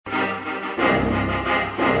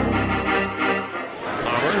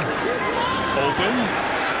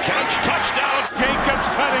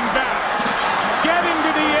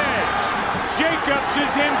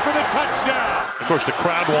touchdown. Of course, the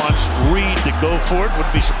crowd wants Reed to go for it.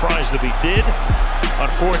 Wouldn't be surprised if he did on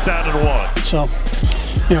 4th down and 1. So,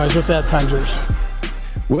 anyways, with that, time's yours.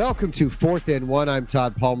 Welcome to 4th and 1. I'm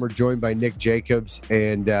Todd Palmer, joined by Nick Jacobs.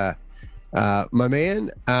 And my man,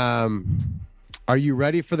 are you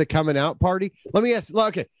ready for the coming out party? Let me ask.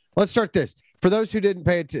 Okay, let's start this. For those who didn't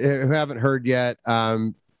who haven't heard yet,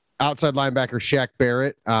 outside linebacker Shaq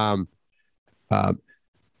Barrett,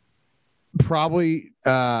 probably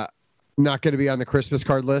not going to be on the Christmas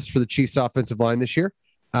card list for the Chiefs offensive line this year.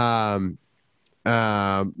 It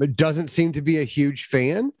doesn't seem to be a huge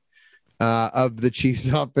fan of the Chiefs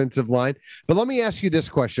offensive line. But let me ask you this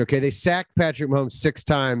question. Okay. They sacked Patrick Mahomes 6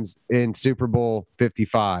 times in Super Bowl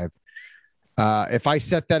 55. If I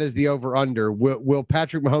set that as the over under, will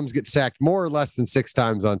Patrick Mahomes get sacked more or less than 6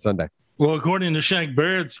 times on Sunday? Well, according to Shaq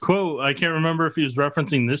Barrett's quote, I can't remember if he was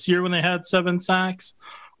referencing this year when they had 7 sacks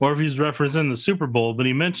or if he's referencing the Super Bowl, but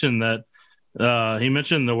he mentioned that he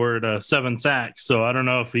mentioned the word 7 sacks. So I don't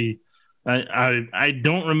know if I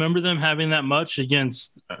don't remember them having that much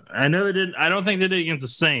against. I know they did. I don't think they did against the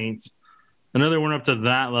Saints. I know they weren't up to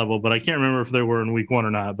that level, but I can't remember if they were in week 1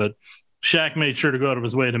 or not. But Shaq made sure to go out of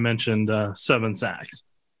his way to mention 7 sacks.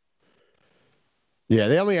 Yeah,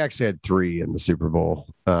 they only actually had 3 in the Super Bowl.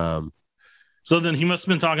 So then he must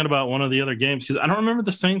have been talking about one of the other games because I don't remember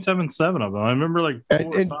the Saints having 7 of them. I remember like 4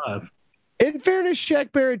 or 5. In fairness,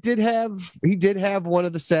 Shaq Barrett did have one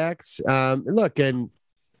of the sacks. Look, and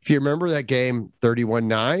if you remember that game,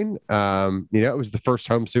 31-9, it was the first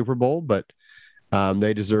home Super Bowl, but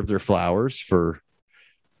they deserve their flowers for,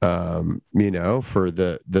 for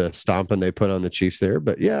the stomping they put on the Chiefs there.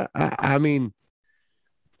 But yeah, I mean,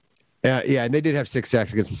 and they did have 6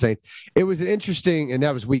 sacks against the Saints. It was an interesting, and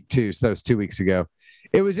that was week 2, so that was 2 weeks ago.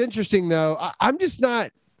 It was interesting, though. I'm just not.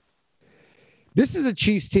 This is a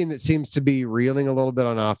Chiefs team that seems to be reeling a little bit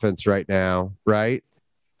on offense right now, right?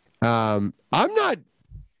 I'm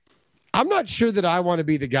not sure that I want to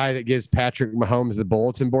be the guy that gives Patrick Mahomes the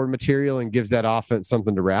bulletin board material and gives that offense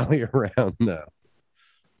something to rally around, though.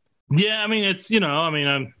 Yeah, I mean,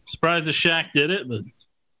 I'm surprised that Shaq did it, but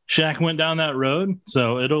Shaq went down that road.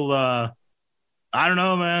 So it'll, I don't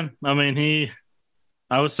know, man. I mean,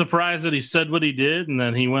 I was surprised that he said what he did and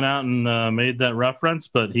then he went out and made that reference,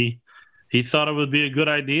 but he thought it would be a good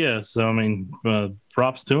idea. So, I mean,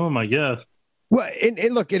 props to him, I guess. Well,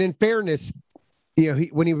 and look, and in fairness,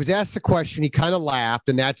 when he was asked the question, he kind of laughed,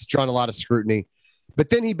 and that's drawn a lot of scrutiny. But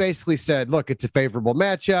then he basically said, look, it's a favorable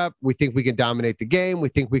matchup. We think we can dominate the game. We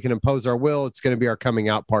think we can impose our will. It's going to be our coming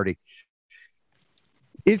out party.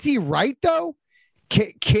 Is he right, though?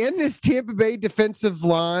 Can this Tampa Bay defensive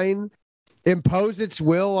line impose its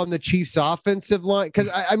will on the Chiefs offensive line? Because,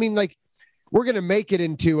 I mean, like, we're going to make it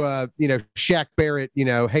into a, Shaq Barrett,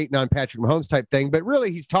 hating on Patrick Mahomes type thing. But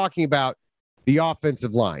really, he's talking about the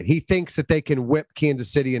offensive line. He thinks that they can whip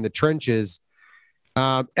Kansas City in the trenches.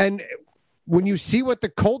 And when you see what the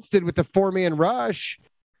Colts did with the 4-man rush,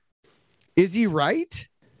 is he right?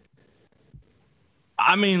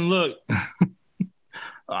 I mean, look,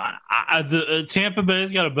 the Tampa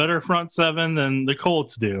Bay's got a better front 7 than the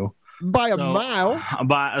Colts do. By a mile.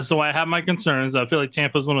 So I have my concerns. I feel like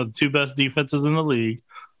Tampa's one of the 2 best defenses in the league.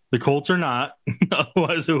 The Colts are not.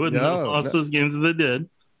 Otherwise, it wouldn't have lost those games that they did.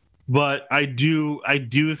 But I do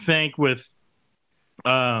think with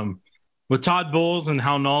Todd Bowles and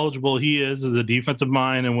how knowledgeable he is as a defensive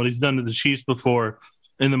mind and what he's done to the Chiefs before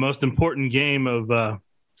in the most important game of a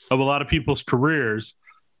lot of people's careers,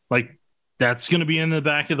 like that's going to be in the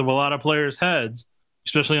back of a lot of players' heads,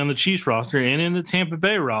 especially on the Chiefs roster and in the Tampa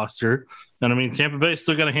Bay roster. And I mean, Tampa Bay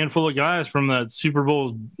still got a handful of guys from that Super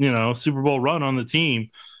Bowl run on the team.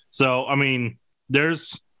 So, I mean,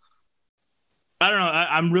 I don't know.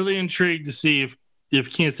 I'm really intrigued to see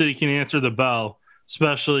if Kansas City can answer the bell,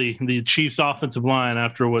 especially the Chiefs offensive line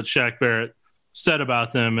after what Shaq Barrett said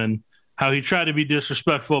about them and how he tried to be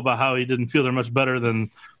disrespectful about how he didn't feel they're much better than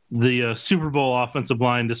the Super Bowl offensive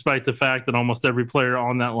line, despite the fact that almost every player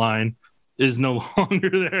on that line is no longer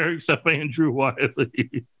there except Andrew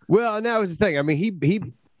Wiley. Well, and that was the thing. I mean, he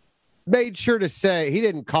made sure to say he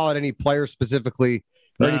didn't call it any player specifically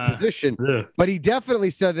or any position, but he definitely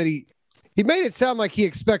said that he made it sound like he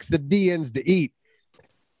expects the DNs to eat.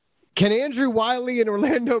 Can Andrew Wiley and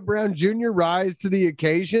Orlando Brown Jr. rise to the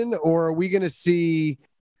occasion, or are we going to see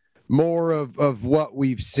more of what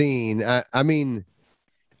we've seen? I mean,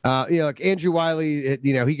 like Andrew Wiley,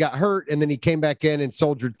 he got hurt and then he came back in and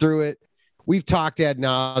soldiered through it. We've talked ad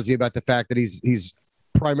nauseum about the fact that he's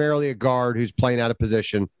primarily a guard who's playing out of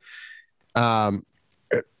position.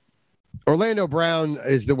 Orlando Brown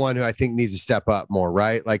is the one who I think needs to step up more,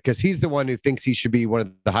 right? Like, because he's the one who thinks he should be one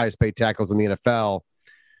of the highest paid tackles in the NFL,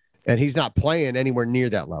 and he's not playing anywhere near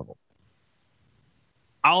that level.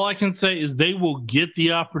 All I can say is they will get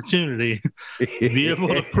the opportunity to be able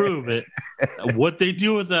to prove it. What they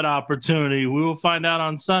do with that opportunity, we will find out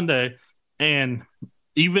on Sunday. And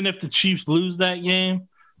even if the Chiefs lose that game,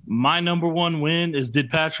 my number one win is,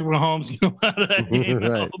 did Patrick Mahomes go out of that game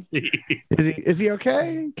healthy? Is he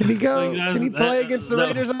okay? Can he go? Can he play against the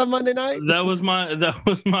Raiders on Monday night? That was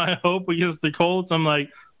my hope against the Colts. I'm like,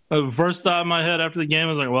 first thought in my head after the game,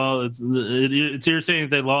 I was like, well, it's irritating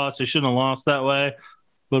that they lost. They shouldn't have lost that way.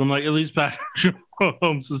 But I'm like, at least Patrick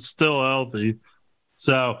Mahomes is still healthy.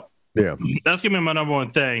 So yeah, that's gonna be my number one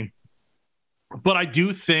thing. But I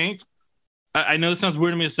do think, I know this sounds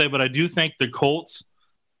weird to me to say, but I do think the Colts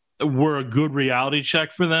were a good reality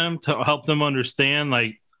check for them to help them understand,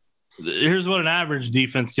 like, here's what an average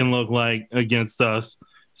defense can look like against us.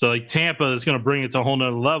 So like Tampa is going to bring it to a whole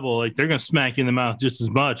nother level. Like, they're going to smack you in the mouth just as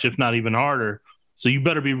much, if not even harder. So you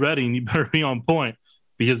better be ready and you better be on point,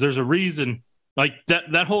 because there's a reason. Like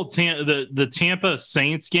that whole the Tampa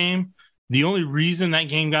Saints game, the only reason that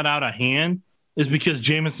game got out of hand is because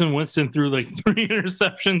Jameson Winston threw like 3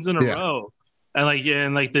 interceptions in a row. And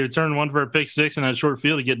they returned one for a pick six in that short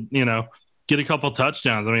field to get a couple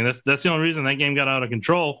touchdowns. I mean, that's the only reason that game got out of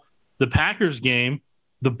control. The Packers game,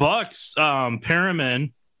 the Bucks,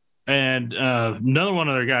 Perriman, and another one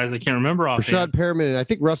of their guys I can't remember offhand. Rashad Perriman, and I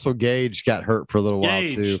think Russell Gage got hurt for a little while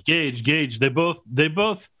too. Gage. They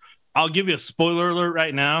both. I'll give you a spoiler alert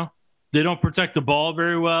right now. They don't protect the ball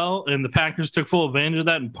very well, and the Packers took full advantage of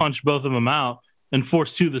that and punched both of them out and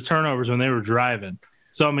forced 2 of the turnovers when they were driving.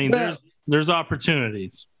 So I mean, there's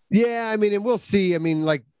opportunities. Yeah, I mean, and we'll see. I mean,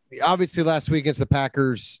 like, obviously last week against the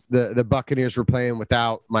Packers, the Buccaneers were playing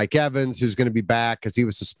without Mike Evans, who's going to be back because he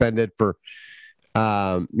was suspended for,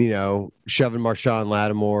 shoving Marshawn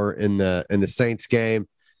Lattimore in the Saints game.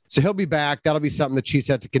 So he'll be back. That'll be something the Chiefs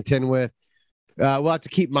have to contend with. We'll have to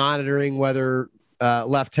keep monitoring whether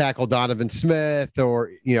left tackle Donovan Smith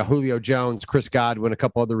or Julio Jones, Chris Godwin, a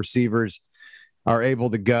couple other receivers are able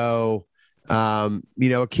to go.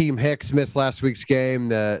 Akeem Hicks missed last week's game,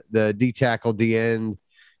 the D tackle, D end,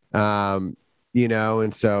 and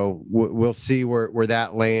so we'll see where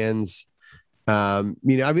that lands. I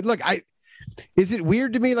mean, look, is it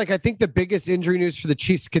weird to me? Like, I think the biggest injury news for the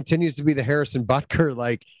Chiefs continues to be the Harrison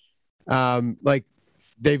Butker.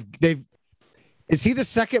 They've is he the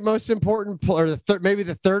second most important or maybe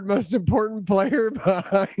the third most important player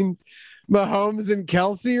behind Mahomes and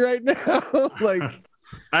Kelsey right now? Like,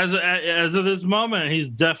 as of this moment, he's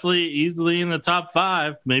definitely easily in the top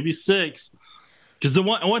 5, maybe 6. Because the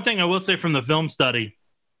one thing I will say from the film study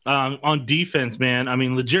on defense, man, I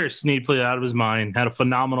mean, L'Jarius Sneed played out of his mind, had a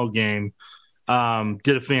phenomenal game,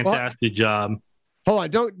 did a fantastic job.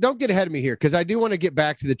 Hold on, don't get ahead of me here, because I do want to get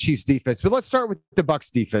back to the Chiefs defense, but let's start with the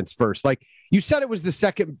Bucs defense first. Like you said, it was the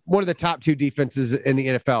second, one of the top 2 defenses in the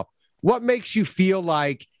NFL. What makes you feel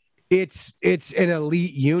like it's an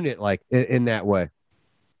elite unit like in that way?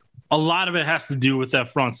 A lot of it has to do with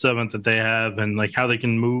that front 7 that they have, and like how they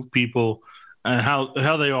can move people and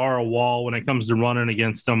how they are a wall when it comes to running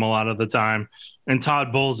against them a lot of the time. And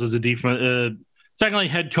Todd Bowles is a technically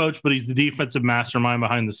head coach, but he's the defensive mastermind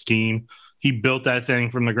behind the scheme. He built that thing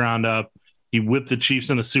from the ground up. He whipped the Chiefs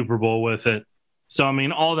in the Super Bowl with it. So I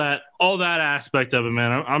mean, all that aspect of it,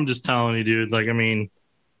 man. I'm just telling you, dude. Like, I mean,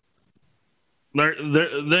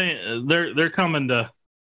 they're coming to.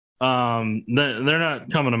 They're not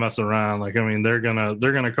coming to mess around. Like, I mean, they're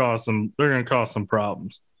gonna cause some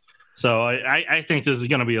problems. So I think this is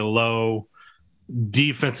gonna be a low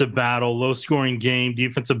defensive battle, low scoring game,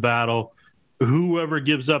 defensive battle. Whoever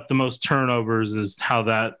gives up the most turnovers is how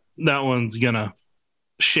that one's gonna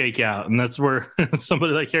shake out, and that's where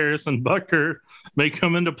somebody like Harrison Butker may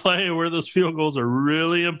come into play, where those field goals are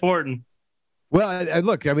really important. Well,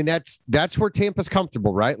 look, I mean, that's where Tampa's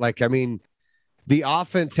comfortable, right? Like, I mean, the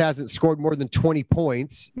offense hasn't scored more than 20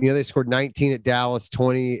 points. They scored 19 at Dallas,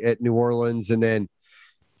 20 at New Orleans, and then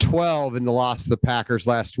 12 in the loss to the Packers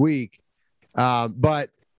last week. But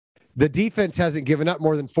the defense hasn't given up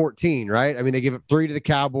more than 14, right? I mean, they gave up 3 to the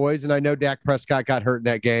Cowboys, and I know Dak Prescott got hurt in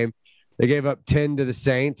that game. They gave up 10 to the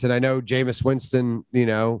Saints, and I know Jameis Winston,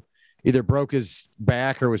 either broke his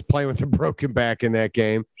back or was playing with a broken back in that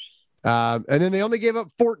game. And then they only gave up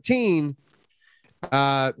 14,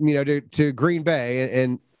 to Green Bay.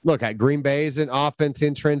 And look, Green Bay is an offense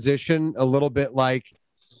in transition, a little bit like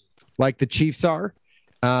the Chiefs are.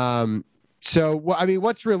 So, I mean,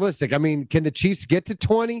 what's realistic? I mean, can the Chiefs get to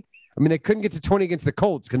 20? I mean, they couldn't get to 20 against the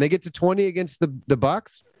Colts. Can they get to 20 against the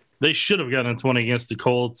Bucs? They should have gotten a 20 against the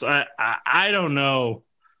Colts. I don't know.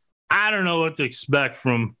 I don't know what to expect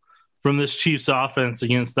from this Chiefs offense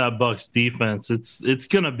against that Bucks defense. It's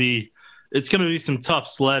gonna be some tough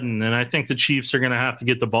sledding, and I think the Chiefs are gonna have to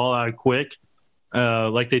get the ball out quick,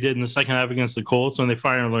 like they did in the second half against the Colts when they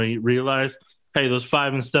finally realized, hey, those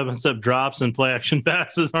 5 and 7 step drops and play action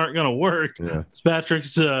passes aren't gonna work. Yeah.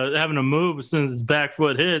 Patrick's having to move as soon as his back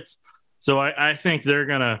foot hits. So I think they're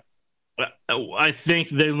gonna. I think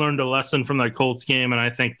they learned a lesson from that Colts game, and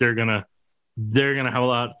I think they're gonna have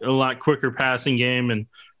a lot quicker passing game and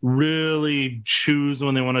really choose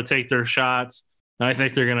when they want to take their shots. And I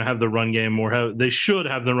think they're gonna have the run game more. They should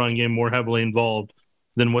have the run game more heavily involved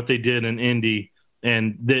than what they did in Indy.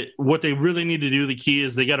 And what they really need to do, the key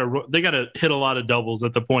is they gotta hit a lot of doubles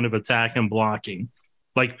at the point of attack and blocking.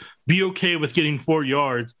 Like, be okay with getting 4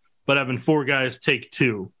 yards, but having 4 guys take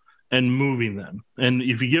 2. And moving them. And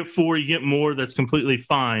if you get 4, you get more, that's completely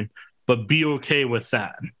fine, but be okay with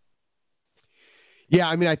that. Yeah,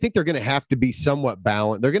 I mean, I think they're going to have to be somewhat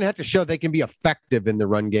balanced. They're going to have to show they can be effective in the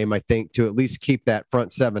run game, I think, to at least keep that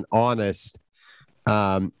front 7 honest.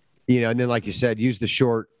 And then, like you said, use the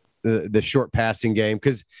short passing game,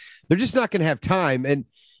 because they're just not going to have time. And,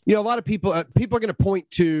 a lot of people are going to point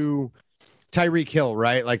to Tyreek Hill,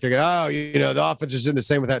 right? Like, they're going, the offense is in the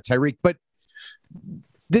same without Tyreek. But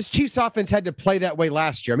this Chiefs offense had to play that way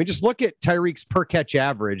last year. I mean, just look at Tyreek's per catch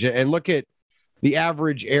average and look at the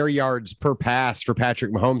average air yards per pass for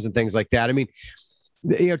Patrick Mahomes and things like that. I mean,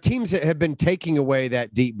 teams have been taking away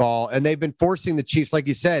that deep ball, and they've been forcing the Chiefs, like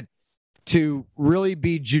you said, to really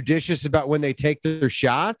be judicious about when they take their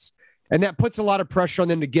shots. And that puts a lot of pressure on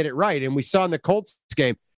them to get it right. And we saw in the Colts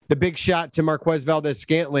game, the big shot to Marquez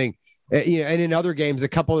Valdes-Scantling, and in other games, a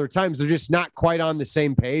couple other times, they're just not quite on the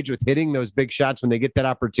same page with hitting those big shots when they get that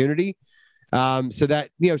opportunity. So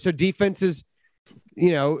defenses,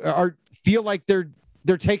 feel like they're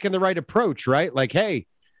taking the right approach, right? Like, hey,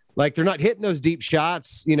 like they're not hitting those deep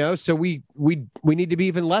shots, so we need to be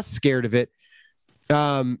even less scared of it.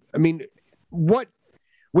 When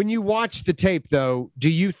you watch the tape, though, do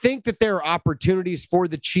you think that there are opportunities for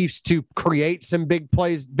the Chiefs to create some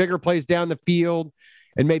bigger plays down the field,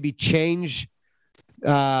 and maybe change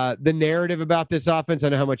the narrative about this offense? I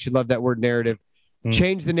know how much you love that word, narrative.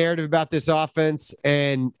 Change the narrative about this offense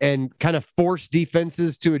and kind of force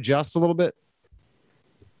defenses to adjust a little bit?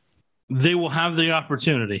 They will have the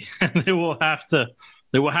opportunity. They will have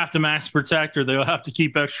to max protect, or they will have to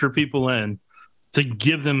keep extra people in to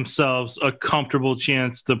give themselves a comfortable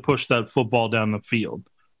chance to push that football down the field.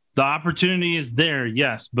 The opportunity is there,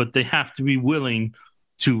 yes, but they have to be willing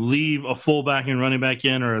to leave a fullback and running back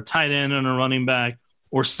in, or a tight end and a running back,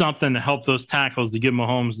 or something to help those tackles to give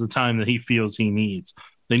Mahomes the time that he feels he needs.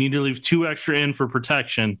 They need to leave 2 extra in for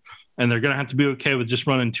protection, and they're going to have to be okay with just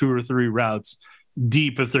running 2 or 3 routes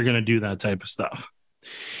deep if they're going to do that type of stuff.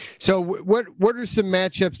 So what are some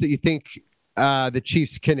matchups that you think the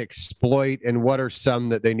Chiefs can exploit, and what are some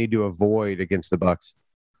that they need to avoid against the Bucks?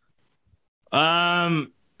 I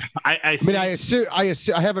assume I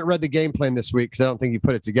haven't read the game plan this week because I don't think you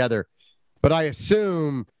put it together, but I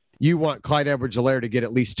assume you want Clyde Edwards-Helaire to get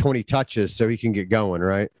at least 20 touches so he can get going,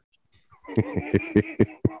 right?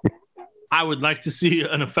 I would like to see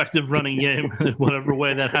an effective running game, whatever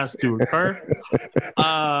way that has to occur.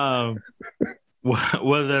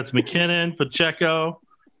 Whether that's McKinnon, Pacheco,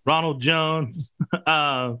 Ronald Jones,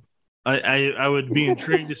 I would be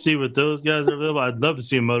intrigued to see what those guys are available. I'd love to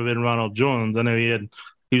see a motivated Ronald Jones. I know he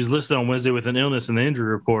was listed on Wednesday with an illness in the injury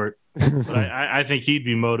report. But I think he'd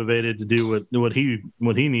be motivated to do what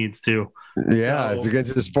he needs to. Yeah, it's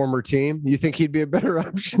against his former team. You think he'd be a better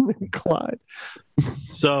option than Clyde?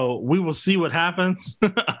 So we will see what happens.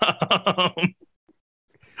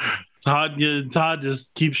 Todd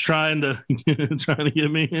just keeps trying to get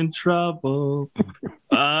me in trouble.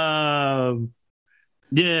 Yeah,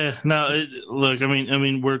 no. Look, I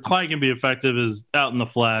mean, where Clyde can be effective is out in the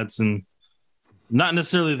flats, and not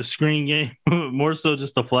necessarily the screen game, more so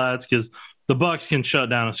just the flats, because the Bucks can shut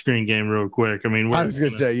down a screen game real quick. I mean, I was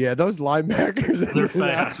gonna say, yeah, those linebackers, they're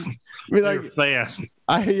fast. I mean, they're fast.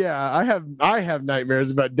 I have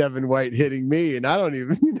nightmares about Devin White hitting me, and I don't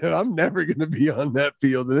even, I'm never gonna be on that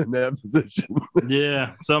field and in that position.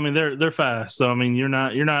 Yeah, so I mean, they're fast. So I mean, you're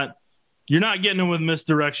not getting them with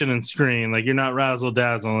misdirection and screen. Like, you're not razzle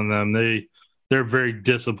dazzling them. They're very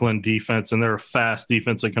disciplined defense, and they're a fast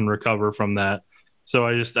defense that can recover from that. So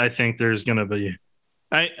I think there's going to be.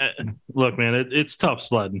 Look, man, it's tough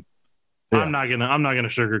sledding. Yeah. I'm not gonna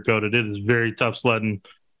sugarcoat it. It is very tough sledding.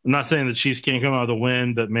 I'm not saying the Chiefs can't come out with a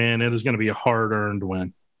win, but man, it is going to be a hard-earned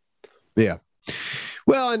win. Yeah.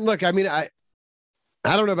 Well, and look, I mean,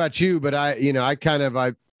 I don't know about you, but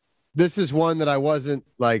this is one that I wasn't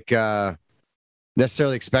like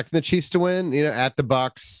necessarily expecting the Chiefs to win, at the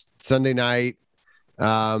Bucs Sunday night.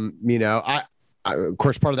 I of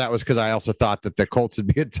course, part of that was because I also thought that the Colts would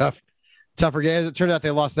be a tougher game. As it turned out, they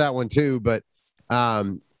lost that one too. But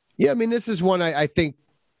this is one I think,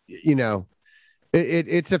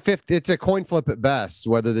 it's a coin flip at best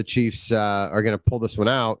whether the Chiefs are going to pull this one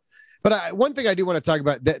out. But one thing I do want to talk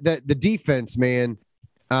about the defense, man.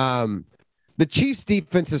 The Chiefs'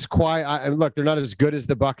 defense is look, they're not as good as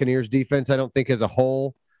the Buccaneers' defense, I don't think, as a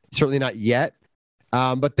whole. Certainly not yet.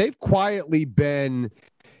 But they've quietly been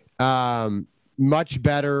much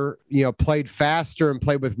better, played faster and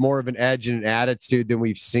played with more of an edge and an attitude than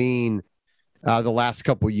we've seen the last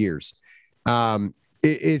couple years.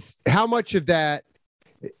 Is how much of that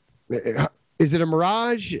is it a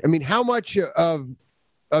mirage? I mean, how much of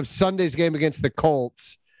Sunday's game against the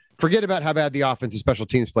Colts, forget about how bad the offense and special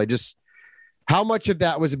teams played, just how much of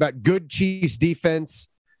that was about good Chiefs defense,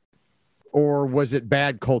 or was it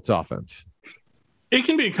bad Colts offense? It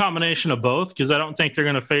can be a combination of both, because I don't think they're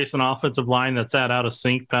going to face an offensive line that's out of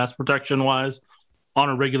sync pass protection wise on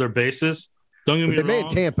a regular basis. Don't get me wrong. They made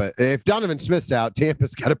Tampa. If Donovan Smith's out,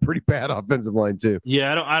 Tampa's got a pretty bad offensive line too.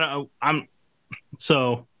 Yeah,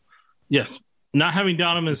 so yes, not having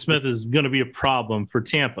Donovan Smith is going to be a problem for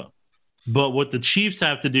Tampa. But what the Chiefs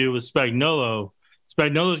have to do with Spagnuolo's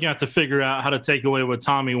going to have to figure out how to take away what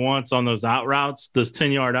Tommy wants on those out routes, those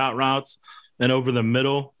 10-yard out routes, and over the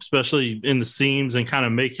middle, especially in the seams, and kind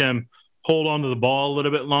of make him hold on to the ball a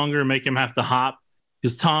little bit longer, make him have to hop,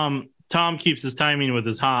 because Tom keeps his timing with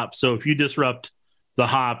his hop. So if you disrupt the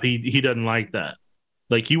hop, he doesn't like that.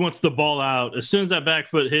 Like, he wants the ball out. As soon as that back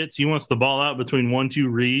foot hits, he wants the ball out between 1-2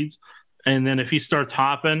 reads. And then if he starts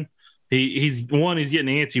hopping, he's getting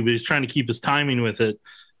antsy, but he's trying to keep his timing with it.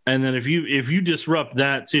 And then if you disrupt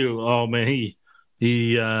that too, oh man, he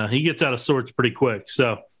gets out of sorts pretty quick.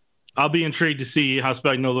 So I'll be intrigued to see how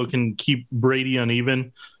Spagnuolo can keep Brady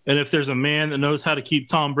uneven. And if there's a man that knows how to keep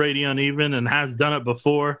Tom Brady uneven and has done it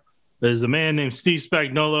before, there's a man named Steve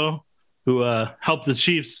Spagnuolo who helped the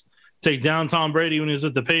Chiefs take down Tom Brady when he was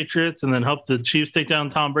with the Patriots, and then helped the Chiefs take down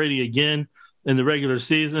Tom Brady again in the regular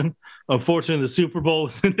season. Unfortunately, the Super Bowl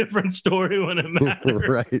was a different story when it mattered.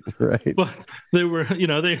 Right. But they were,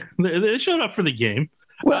 they showed up for the game.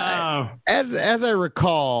 Well, as I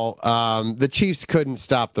recall, the Chiefs couldn't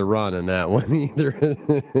stop the run in that one either.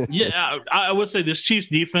 Yeah, I would say this Chiefs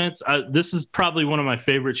defense, this is probably one of my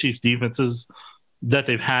favorite Chiefs defenses that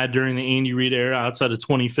they've had during the Andy Reid era outside of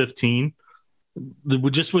 2015.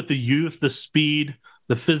 Just with the youth, the speed,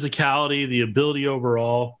 the physicality, the ability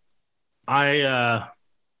overall. I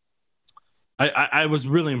was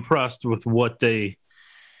really impressed with what they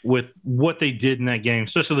did in that game,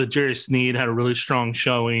 especially that Jerry Sneed had a really strong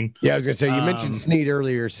showing. Yeah, I was gonna say, you mentioned Sneed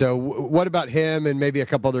earlier. So what about him and maybe a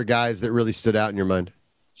couple other guys that really stood out in your mind?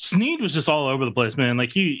 Sneed was just all over the place, man.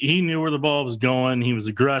 Like, he knew where the ball was going. He was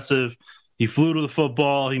aggressive. He flew to the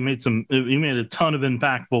football. He made a ton of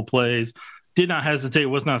impactful plays. Did not hesitate.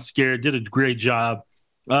 Was not scared. Did a great job.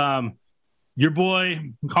 Your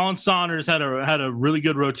boy Colin Saunders had a really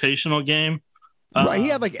good rotational game. Right, he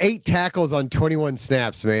had like 8 tackles on 21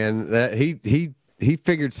 snaps, man. He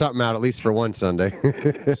figured something out, at least for one Sunday.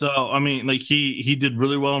 So, I mean, like, he did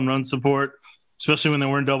really well in run support, especially when they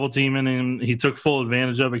weren't double teaming, and he took full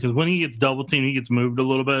advantage of it, because when he gets double teamed, he gets moved a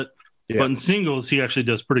little bit. Yeah. But in singles, he actually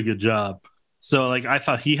does a pretty good job. So, like, I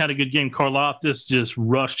thought he had a good game. Karlaftis just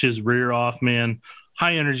rushed his rear off, man.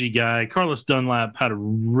 High energy guy. Carlos Dunlap had a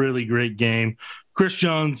really great game. Chris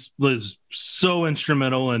Jones was so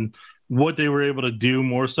instrumental in what they were able to do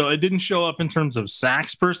more so. It didn't show up in terms of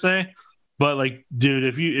sacks per se, but, like, dude,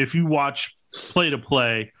 if you watch play to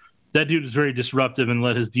play, that dude is very disruptive and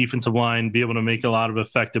let his defensive line be able to make a lot of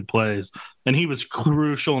effective plays. And he was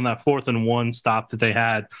crucial in that 4th and 1 stop that they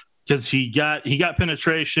had, because he got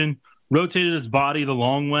penetration, rotated his body the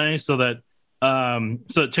long way so that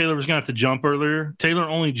Taylor was going to have to jump earlier. Taylor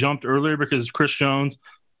only jumped earlier because Chris Jones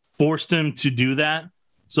forced him to do that.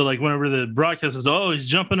 So, like, whenever the broadcast says, oh, he's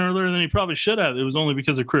jumping earlier than he probably should have, it was only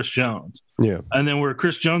because of Chris Jones. Yeah. And then where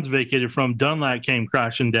Chris Jones vacated from, Dunlap came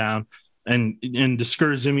crashing down and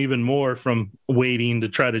discouraged him even more from waiting to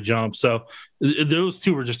try to jump. So those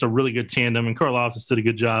two were just a really good tandem, and Karlaftis did a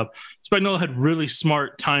good job. Spagnuolo had really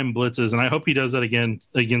smart time blitzes, and I hope he does that again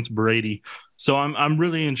against Brady. So I'm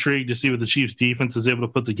really intrigued to see what the Chiefs defense is able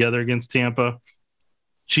to put together against Tampa.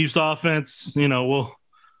 Chiefs offense,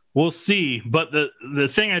 we'll see. But the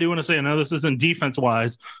thing I do want to say, I know this isn't defense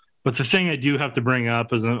wise, but the thing I do have to bring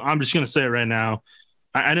up is, I'm just going to say it right now.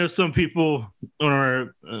 I know some people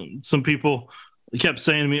kept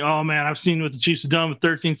saying to me, "Oh man, I've seen what the Chiefs have done with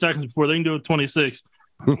 13 seconds before. They can do it with 26."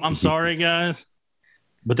 I'm sorry, guys,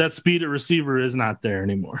 but that speed at receiver is not there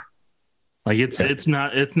anymore. Like it's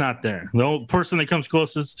not there. The only person that comes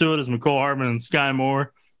closest to it is Mecole Hardman and Sky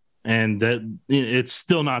Moore, and that it's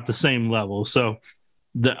still not the same level. So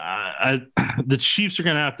the Chiefs are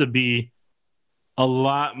going to have to be a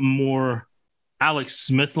lot more Alex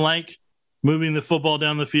Smith-like moving the football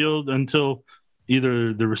down the field until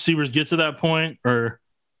either the receivers get to that point or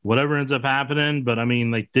whatever ends up happening. But I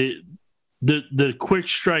mean, like the quick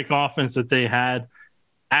strike offense that they had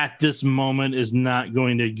at this moment is not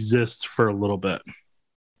going to exist for a little bit,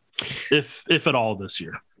 if at all this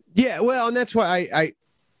year. Yeah, well, and that's why I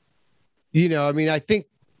think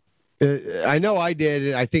I know I did,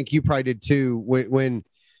 and I think you probably did too.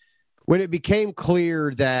 When it became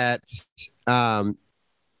clear that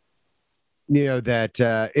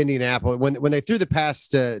Indianapolis, when they threw the pass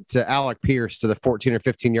to Alec Pierce to the 14 or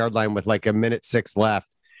 15 yard line with like a minute 6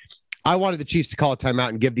 left, I wanted the Chiefs to call a timeout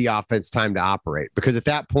and give the offense time to operate, because at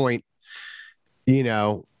that point, it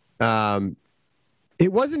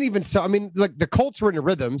wasn't even so. I mean, like the Colts were in a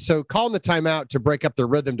rhythm, so calling the timeout to break up their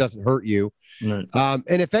rhythm doesn't hurt you. Right.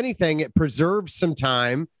 And if anything, it preserves some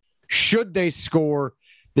time should they score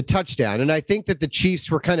the touchdown. And I think that the Chiefs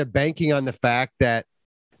were kind of banking on the fact that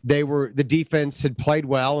the defense had played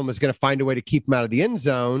well and was going to find a way to keep them out of the end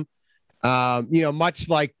zone. Much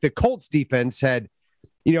like the Colts defense had,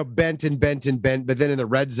 bent, but then in the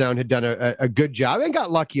red zone had done a good job and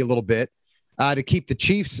got lucky a little bit to keep the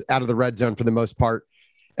Chiefs out of the red zone for the most part.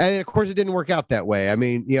 And of course, it didn't work out that way. I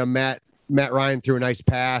mean, Matt Ryan threw a nice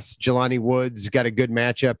pass. Jelani Woods got a good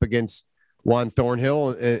matchup against Juan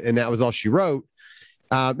Thornhill, and that was all she wrote.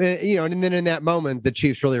 And then in that moment, the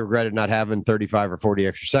Chiefs really regretted not having 35 or 40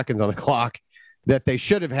 extra seconds on the clock that they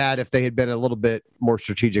should have had if they had been a little bit more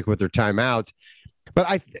strategic with their timeouts. But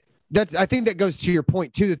I think that goes to your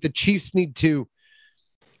point too, that the Chiefs need to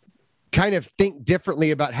kind of think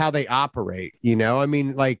differently about how they operate. I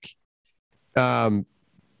mean, like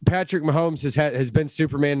Patrick Mahomes has been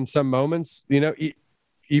Superman in some moments,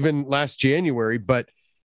 even last January, but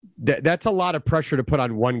that's a lot of pressure to put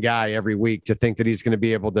on one guy every week to think that he's going to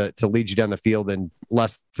be able to lead you down the field in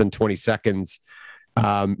less than 20 seconds,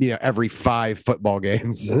 every 5 football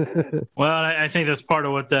games. Well, I think that's part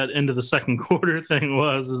of what that end of the second quarter thing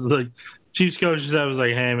was, is like Chiefs coach said, was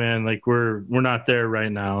like, "Hey man, like we're not there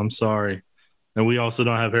right now. I'm sorry." And we also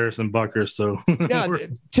don't have Harrison Butker. So yeah,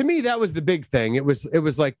 to me, that was the big thing. It was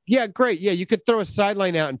like, yeah, great. Yeah. You could throw a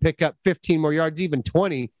sideline out and pick up 15 more yards, even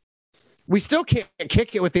 20. We still can't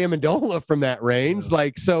kick it with Amendola from that range. Yeah.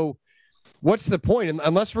 Like, so what's the point? And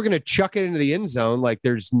unless we're going to chuck it into the end zone, like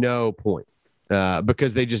there's no point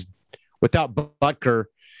because they just, without Butker,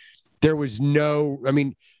 there was no, I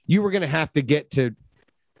mean, you were going to have to get to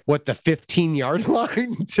the 15-yard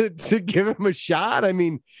line to give him a shot. I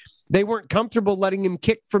mean, they weren't comfortable letting him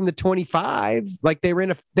kick from the 25. Like they were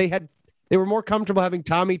more comfortable having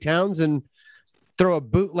Tommy Townsend throw a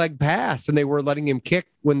bootleg pass and they were letting him kick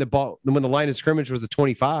when the line of scrimmage was the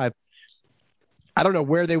 25. I don't know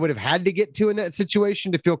where they would have had to get to in that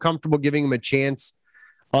situation to feel comfortable giving him a chance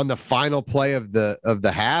on the final play of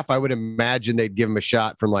the half. I would imagine they'd give him a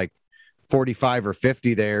shot from like 45 or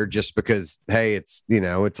 50 there, just because, hey, it's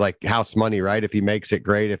like house money, right? If he makes it,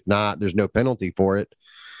 great. If not, there's no penalty for it.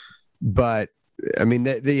 But I mean,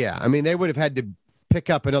 they would have had to pick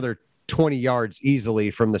up another 20 yards easily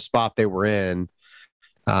from the spot they were in.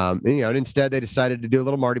 And instead they decided to do a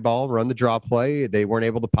little Marty ball, run the draw play. They weren't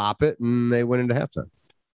able to pop it, and they went into halftime.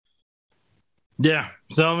 Yeah.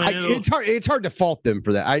 So I mean, it's hard to fault them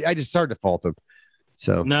for that. I just hard to fault them.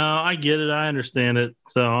 So no, I get it. I understand it.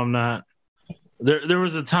 So I'm not. There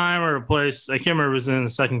was a time or a place, I can't remember if it was in the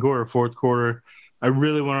second quarter or fourth quarter. I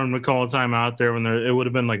really wanted them to call a timeout there when it would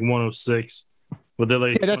have been like 106. But they're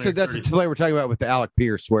like, that's the play we're talking about with the Alec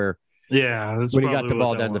Pierce, where when he got the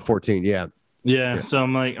ball down to 14. Yeah. So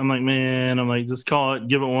I'm like, man, just call it,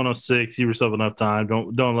 give it 106, give yourself enough time.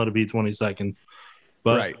 Don't let it be 20 seconds.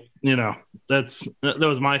 But right. That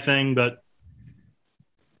was my thing. But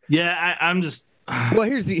yeah, I'm just. Well,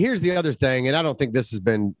 here's the other thing, and I don't think this has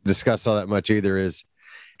been discussed all that much either, is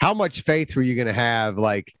how much faith were you going to have?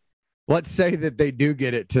 Like, let's say that they do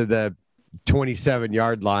get it to the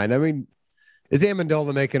 27-yard line. I mean, is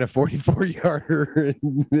Amendola making a 44-yarder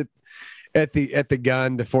at the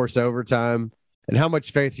gun to force overtime? And how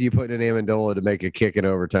much faith are you putting in Amendola to make a kick in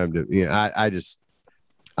overtime? They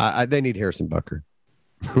need Harrison Butker.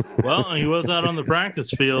 Well, he was out on the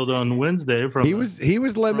practice field on Wednesday. He was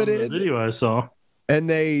limited. From the video I saw. And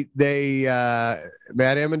they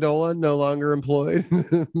Matt Amendola no longer employed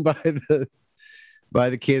by by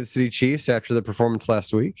the Kansas City Chiefs after the performance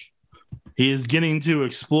last week. He is getting to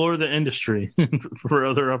explore the industry for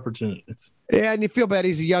other opportunities. Yeah, and you feel bad.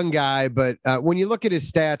 He's a young guy, but when you look at his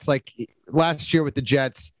stats, like last year with the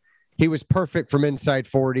Jets, he was perfect from inside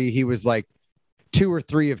 40. He was like 2 or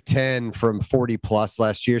 3 of 10 from 40 plus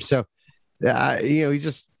last year. So,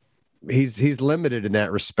 he's limited in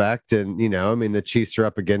that respect. And, the Chiefs are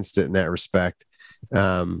up against it in that respect.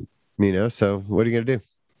 So what are you going to do?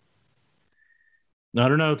 I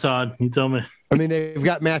don't know, Todd. You tell me. I mean, they've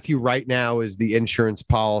got Matthew right now as the insurance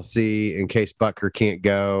policy in case Butker can't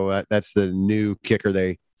go. That's the new kicker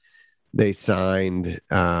they signed.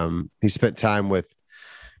 He spent time with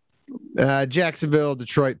Jacksonville,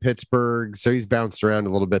 Detroit, Pittsburgh. So he's bounced around a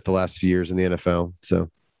little bit the last few years in the NFL. So,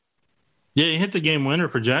 yeah, he hit the game winner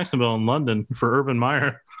for Jacksonville in London for Urban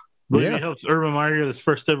Meyer. He helps Urban Meyer get his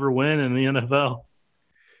first ever win in the NFL.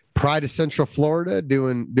 Pride of Central Florida,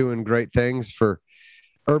 doing great things for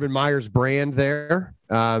Urban Meyer's brand there.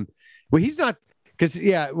 Well, he's not because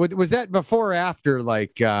was that before or after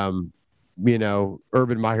Urban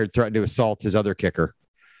Meyer threatened to assault his other kicker?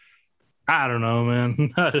 I don't know,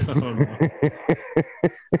 man. I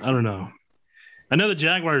don't know. I know the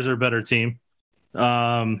Jaguars are a better team. They're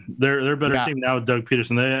a better team now with Doug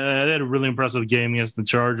Peterson. They had a really impressive game against the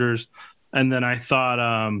Chargers, and then I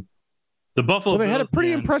thought the Buffalo. Well, they had a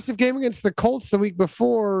pretty impressive game against the Colts the week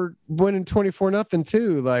before, winning 24-0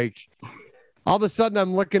 too. Like all of a sudden,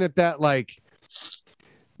 I'm looking at that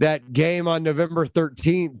game on November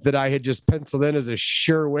 13th that I had just penciled in as a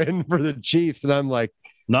sure win for the Chiefs, and I'm like,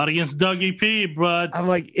 not against Dougie P, but I'm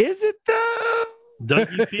like, is it though?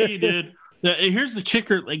 Dougie P, dude. Here's the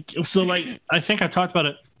kicker. I think I talked about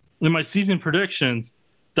it in my season predictions.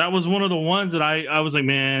 That was one of the ones that I was like,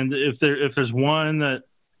 man, if there's one that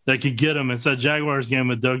could get him, it's that Jaguars game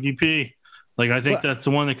with Dougie P. I think that's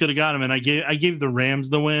the one that could have got him. And I gave the Rams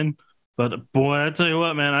the win. But boy, I tell you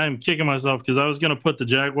what, man, I am kicking myself because I was going to put the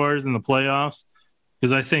Jaguars in the playoffs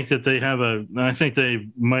because I think that I think they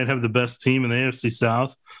might have the best team in the AFC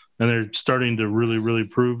South, and they're starting to really, really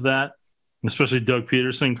prove that, especially Doug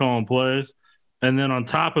Peterson calling plays. And then on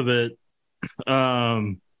top of it,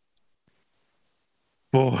 that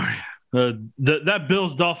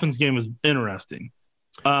Bills Dolphins game was interesting.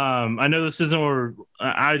 I know this isn't where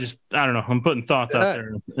I don't know. I'm putting thoughts out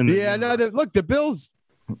there.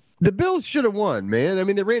 The Bills should have won, man. I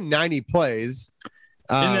mean, they ran 90 plays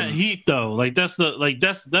in that heat, though. That's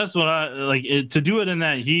what I like to do it in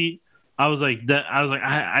that heat.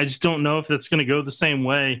 I just don't know if that's going to go the same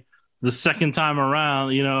way the second time around.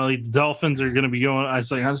 The Dolphins are going to be going. I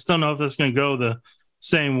just don't know if that's going to go the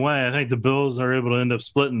same way. I think the Bills are able to end up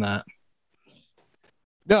splitting that.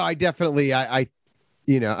 No, I definitely,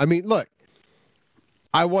 look,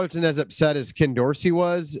 I wasn't as upset as Ken Dorsey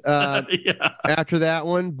was after that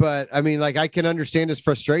one, but I can understand his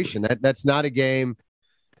frustration. That's not a game.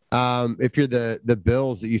 If you're the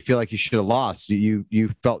Bills that you feel like you should have lost, you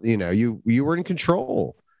felt, you were in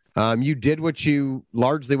control. You did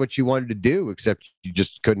largely what you wanted to do, except you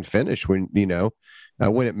just couldn't finish when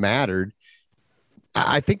it mattered.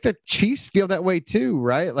 I think the Chiefs feel that way too,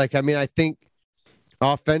 right? I think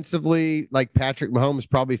offensively, Patrick Mahomes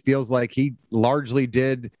probably feels like he largely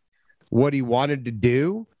did what he wanted to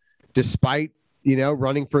do, despite,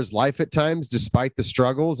 running for his life at times, despite the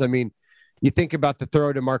struggles. You think about the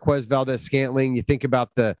throw to Marquez Valdes-Scantling, you think about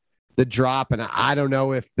the drop, and I don't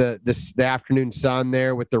know if the afternoon sun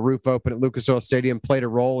there with the roof open at Lucas Oil Stadium played a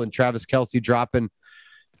role in Travis Kelce dropping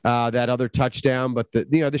that other touchdown, but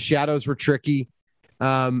the shadows were tricky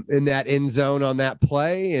in that end zone on that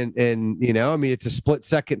play, and it's a split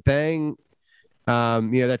second thing.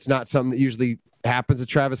 That's not something that usually happens to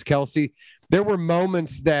Travis Kelce. There were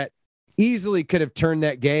moments that easily could have turned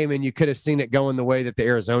that game, and you could have seen it going the way that the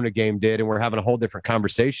Arizona game did, and we're having a whole different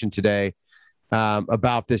conversation today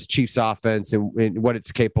about this Chiefs offense and what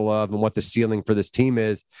it's capable of and what the ceiling for this team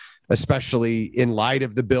is, especially in light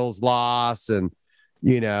of the Bills' loss and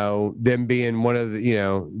them being one of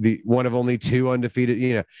the one of only 2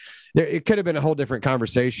 undefeated. It could have been a whole different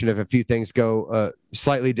conversation if a few things go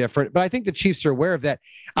slightly different. But I think the Chiefs are aware of that.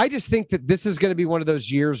 I just think that this is going to be one of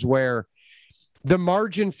those years where the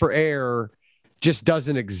margin for error just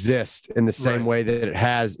doesn't exist in the same way that it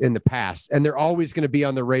has in the past. And they're always going to be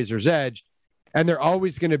on the razor's edge. And they're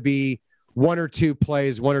always going to be 1 or 2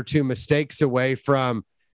 plays, 1 or 2 mistakes away from,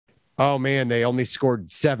 oh man, they only scored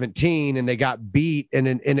 17 and they got beat in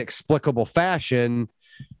an inexplicable fashion.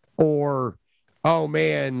 Or, oh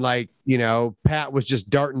man, Pat was just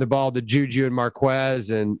darting the ball to Juju and Marquez,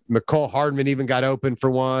 and McCole Hardman even got open for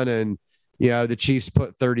one. And, the Chiefs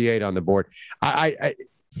put 38 on the board.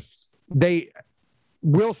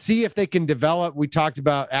 we'll see if they can develop. We talked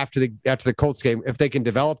about after the Colts game, if they can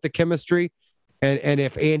develop the chemistry and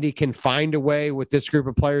if Andy can find a way with this group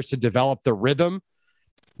of players to develop the rhythm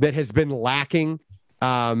that has been lacking.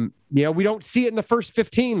 We don't see it in the first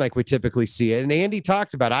 15 like we typically see it. And Andy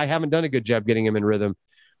talked about, I haven't done a good job getting him in rhythm.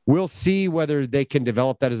 We'll see whether they can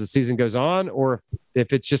develop that as the season goes on, or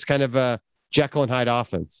if it's just kind of a Jekyll and Hyde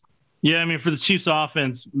offense. Yeah, I mean, for the Chiefs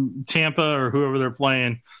offense, Tampa or whoever they're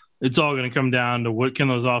playing, it's all going to come down to what can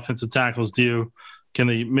those offensive tackles do? Can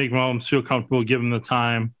they make Mahomes feel comfortable, give him the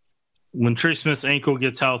time? When Trey Smith's ankle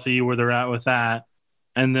gets healthy, where they're at with that,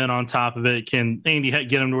 and then on top of it, can Andy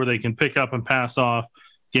get them to where they can pick up and pass off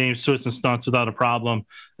games, twists and stunts without a problem?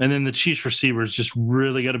 And then the Chiefs receivers just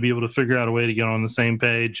really got to be able to figure out a way to get on the same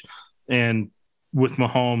page and with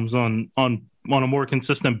Mahomes on a more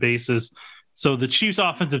consistent basis. So the Chiefs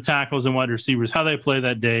offensive tackles and wide receivers, how they play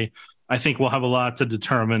that day, I think will have a lot to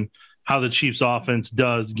determine how the Chiefs offense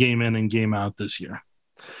does game in and game out this year.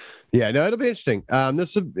 Yeah, no, it'll be interesting.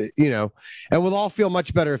 This will, and we'll all feel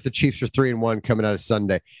much better if the Chiefs are 3-1 coming out of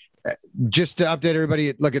Sunday. Just to update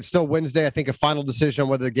everybody, look, it's still Wednesday. I think a final decision on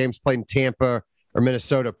whether the game's played in Tampa or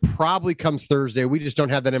Minnesota probably comes Thursday. We just don't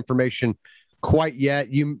have that information quite yet.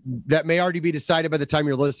 That may already be decided by the time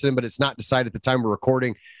you're listening, but it's not decided at the time we're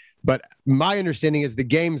recording. But my understanding is the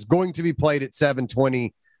game's going to be played at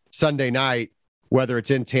 7:20 Sunday night, whether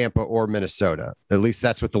it's in Tampa or Minnesota. At least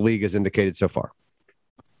that's what the league has indicated so far.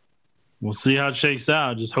 We'll see how it shakes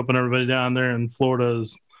out. Just hoping everybody down there in Florida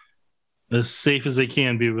is as safe as they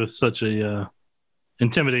can be with such a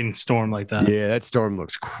intimidating storm like that. Yeah, that storm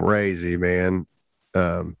looks crazy, man.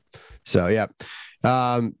 My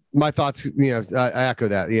thoughts, I echo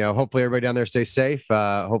that. Hopefully everybody down there stays safe.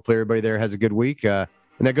 Hopefully everybody there has a good week. And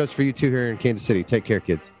that goes for you too here in Kansas City. Take care,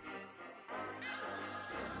 kids.